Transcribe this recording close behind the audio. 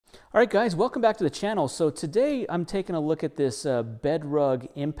All right, guys, welcome back to the channel. So today I'm taking a look at this BedRug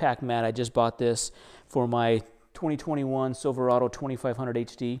Impact mat. I just bought this for my 2021 Silverado 2500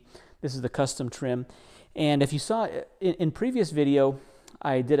 HD. This is the custom trim. And if you saw in previous video,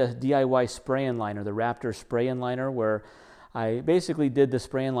 I did a DIY spray-in liner, the Raptor spray-in liner, where I basically did the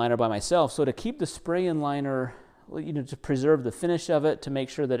spray-in liner by myself. So to keep the spray-in liner, to preserve the finish of it, to make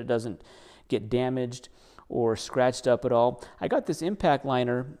sure that it doesn't get damaged or scratched up at all, I got this impact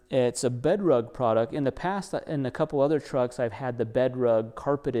liner. It's a BedRug product. In the past, in a couple other trucks, I've had the BedRug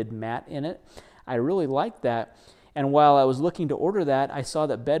carpeted mat in it. I really liked that. And while I was looking to order that, I saw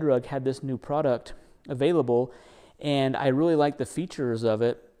that BedRug had this new product available, and I really liked the features of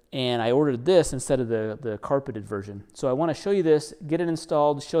it, and I ordered this instead of the carpeted version. So I want to show you this, get it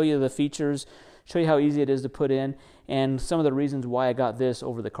installed, show you the features, show you how easy it is to put in, and some of the reasons why I got this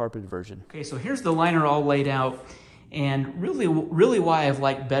over the carpeted version. Okay, so here's the liner all laid out, and really why I've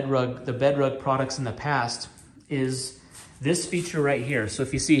liked the BedRug products in the past is this feature right here. So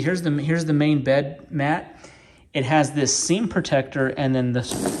if you see, here's the main bed mat. It has this seam protector and then the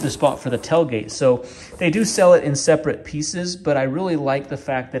spot for the tailgate. So they do sell it in separate pieces, but I really like the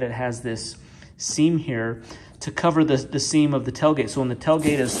fact that it has this seam here to cover the seam of the tailgate. So when the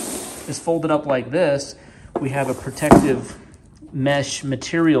tailgate is folded up like this, we have a protective mesh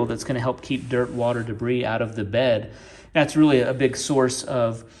material that's going to help keep dirt, water, debris out of the bed. That's really a big source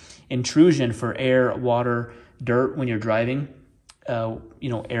of intrusion for air, water, dirt when you're driving.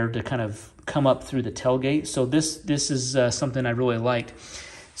 Air to kind of come up through the tailgate. So this is something I really liked.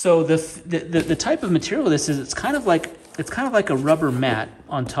 So the type of material this is, it's kind of like a rubber mat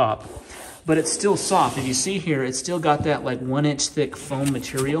on top, but it's still soft. If you see here, it's still got that like 1-inch thick foam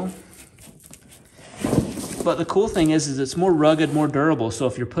material. But the cool thing is it's more rugged, more durable. So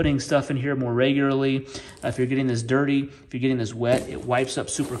if you're putting stuff in here more regularly, if you're getting this dirty, if you're getting this wet, it wipes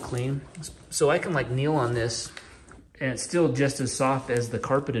up super clean. So I can like kneel on this, and it's still just as soft as the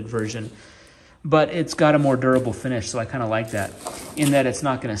carpeted version, but it's got a more durable finish. So I kind of like that, in that it's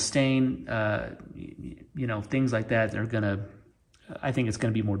not going to stain, things like that. I think it's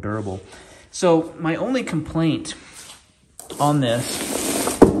going to be more durable. So my only complaint on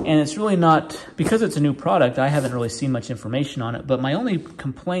this, and it's really not, because it's a new product, I haven't really seen much information on it, but my only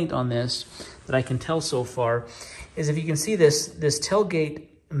complaint on this that I can tell so far is, if you can see this tailgate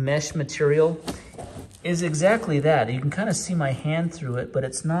mesh material is exactly that. You can kind of see my hand through it, but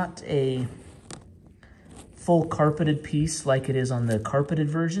it's not a full carpeted piece like it is on the carpeted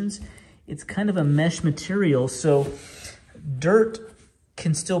versions. It's kind of a mesh material, so dirt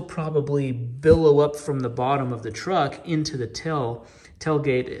can still probably billow up from the bottom of the truck into the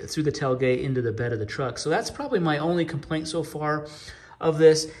tailgate, through the tailgate into the bed of the truck. So that's probably my only complaint so far of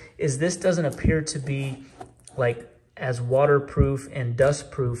this, is this doesn't appear to be like as waterproof and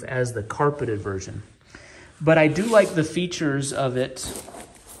dustproof as the carpeted version. But I do like the features of it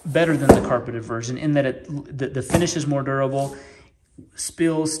better than the carpeted version, in that the finish is more durable,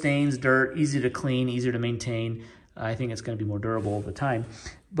 spills, stains, dirt, easy to clean, easier to maintain. I think it's going to be more durable over time.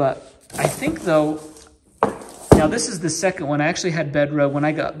 But I think, though, now this is the second one. I actually had BedRug. When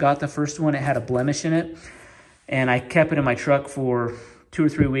I got the first one, it had a blemish in it, and I kept it in my truck for 2 or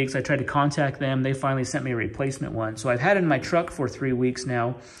 3 weeks. I tried to contact them. They finally sent me a replacement one. So I've had it in my truck for 3 weeks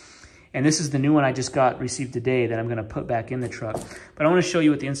now. And this is the new one I just received today that I'm going to put back in the truck. But I want to show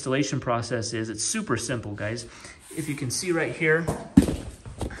you what the installation process is. It's super simple, guys. If you can see right here,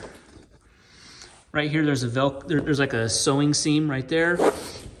 there's like a sewing seam right there.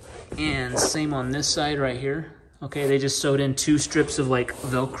 And same on this side right here. Okay, they just sewed in 2 strips of like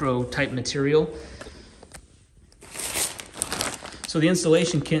Velcro type material. So the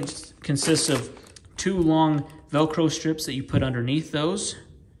installation consists of 2 long Velcro strips that you put underneath those.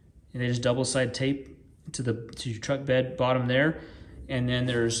 And they just double side tape to your truck bed bottom there. And then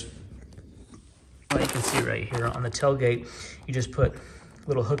there's, well, you can see right here on the tailgate, you just put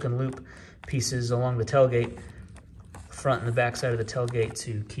little hook and loop pieces along the tailgate, front and the back side of the tailgate,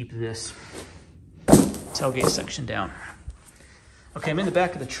 to keep this tailgate section down. Okay, I'm in the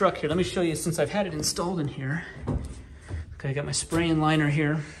back of the truck here. Let me show you, since I've had it installed in here. Okay, I got my spray-in liner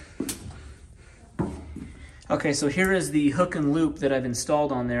here. Okay, so here is the hook and loop that I've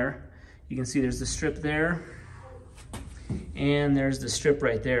installed on there. You can see there's the strip there, and there's the strip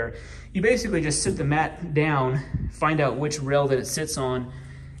right there. You basically just sit the mat down, find out which rail that it sits on,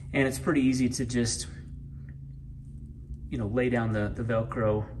 and it's pretty easy to just, lay down the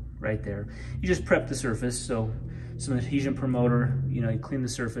Velcro right there. You just prep the surface, so some adhesion promoter, you clean the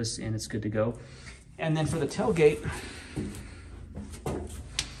surface, and it's good to go. And then for the tailgate,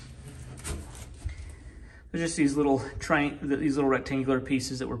 There's just these little rectangular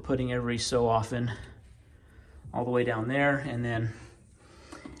pieces that we're putting every so often, all the way down there, and then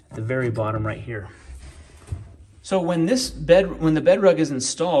at the very bottom right here. So when the BedRug is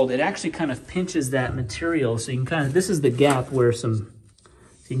installed, it actually kind of pinches that material. So you can kind of, this is the gap where so you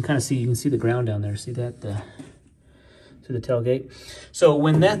can kind of see, you can see the ground down there. See that, to the tailgate. So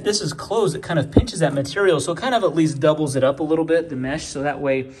when this is closed, it kind of pinches that material. So it kind of at least doubles it up a little bit, the mesh. So that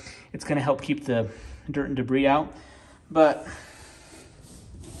way it's going to help keep the dirt and debris out. But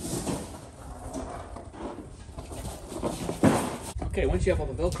okay, once you have all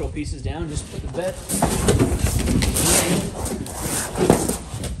the Velcro pieces down, just put the bed.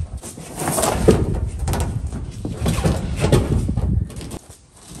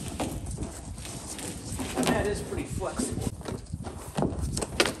 That is pretty flexible.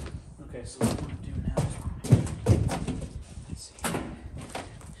 Okay, so what I'm going to do now is, let's see.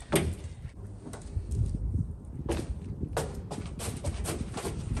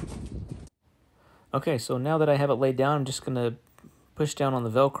 Okay, so now that I have it laid down, I'm just going to push down on the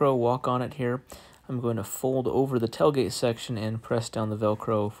Velcro, walk on it here. I'm going to fold over the tailgate section and press down the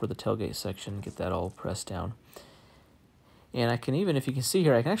Velcro for the tailgate section, get that all pressed down. And I can even, if you can see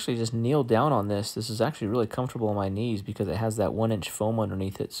here, I can actually just kneel down on this. This is actually really comfortable on my knees because it has that 1-inch foam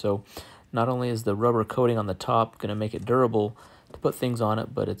underneath it. So not only is the rubber coating on the top going to make it durable to put things on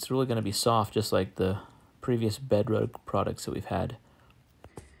it, but it's really going to be soft just like the previous BedRug products that we've had.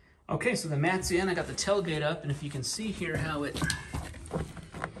 Okay, so the mat's in. I got the tailgate up, and if you can see here how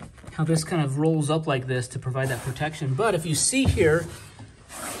this kind of rolls up like this to provide that protection. But if you see here,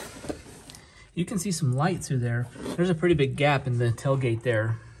 you can see some light through there. There's a pretty big gap in the tailgate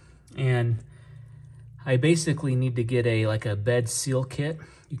there. And I basically need to get like a bed seal kit.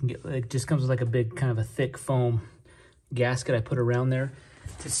 You can get, it just comes with like a big kind of a thick foam gasket I put around there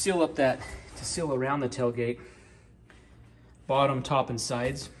to seal up to seal around the tailgate, bottom, top, and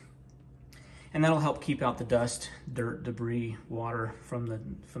sides. And that'll help keep out the dust, dirt, debris, water from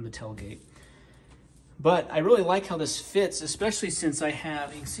the tailgate. But I really like how this fits, especially since I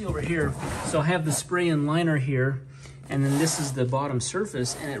have, you can see over here, so I have the spray and liner here, and then this is the bottom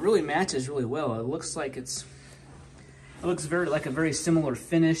surface, and it really matches really well. It looks like it looks like a very similar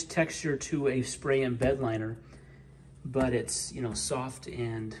finish texture to a spray and bed liner, but it's, you know, soft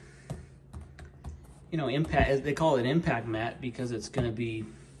and, you know, impact. They call it impact mat because it's going to be,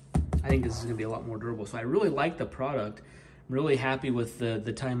 I think this is going to be a lot more durable. So I really like the product. I'm really happy with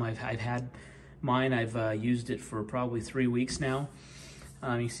the time I've had mine. I've used it for probably 3 weeks now.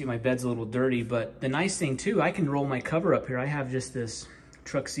 You see my bed's a little dirty, but the nice thing too, I can roll my cover up here. I have just this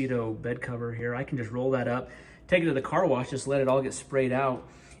Truxedo bed cover here. I can just roll that up, take it to the car wash, just let it all get sprayed out,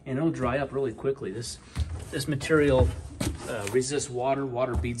 and it'll dry up really quickly. This material resists water.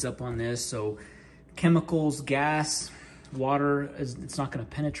 Water beads up on this, so chemicals, gas, water, it's not going to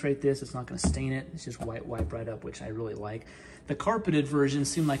penetrate this. It's not going to stain it. It's just wipe right up, which I really like. The carpeted version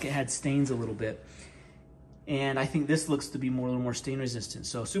seemed like it had stains a little bit, and I think this looks to be a little more stain resistant.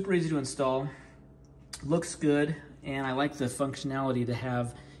 So super easy to install, looks good, and I like the functionality to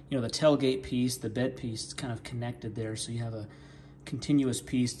have, you know, the tailgate piece, the bed piece kind of connected there, so you have a continuous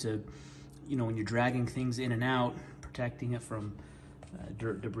piece to, you know, when you're dragging things in and out, protecting it from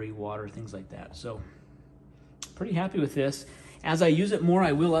dirt, debris, water, things like that. So pretty happy with this. As I use it more,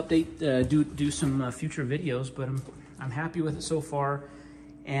 I will update, do some future videos, but I'm happy with it so far,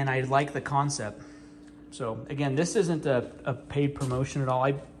 and I like the concept. So again, this isn't a paid promotion at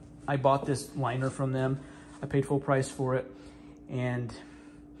all. I bought this liner from them. I paid full price for it, and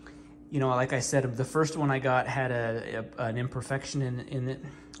you know, like I said, the first one I got had an imperfection in it,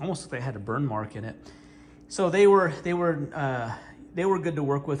 almost like they had a burn mark in it. So they were good to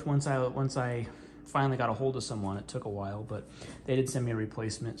work with once I finally got a hold of someone. It took a while, but they did send me a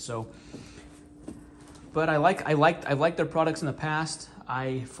replacement. So, but I liked their products in the past.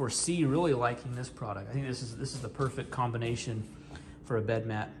 I foresee really liking this product. I think this is the perfect combination for a bed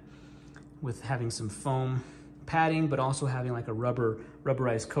mat, with having some foam padding, but also having like a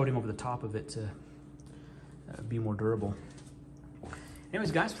rubberized coating over the top of it to be more durable.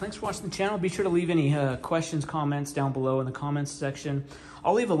 Anyways, guys, thanks for watching the channel. Be sure to leave any questions, comments down below in the comments section.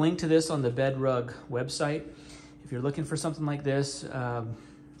 I'll leave a link to this on the BedRug website if you're looking for something like this.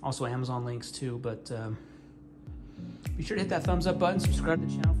 Also Amazon links too, but be sure to hit that thumbs up button, subscribe to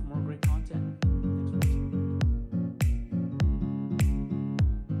the channel for more.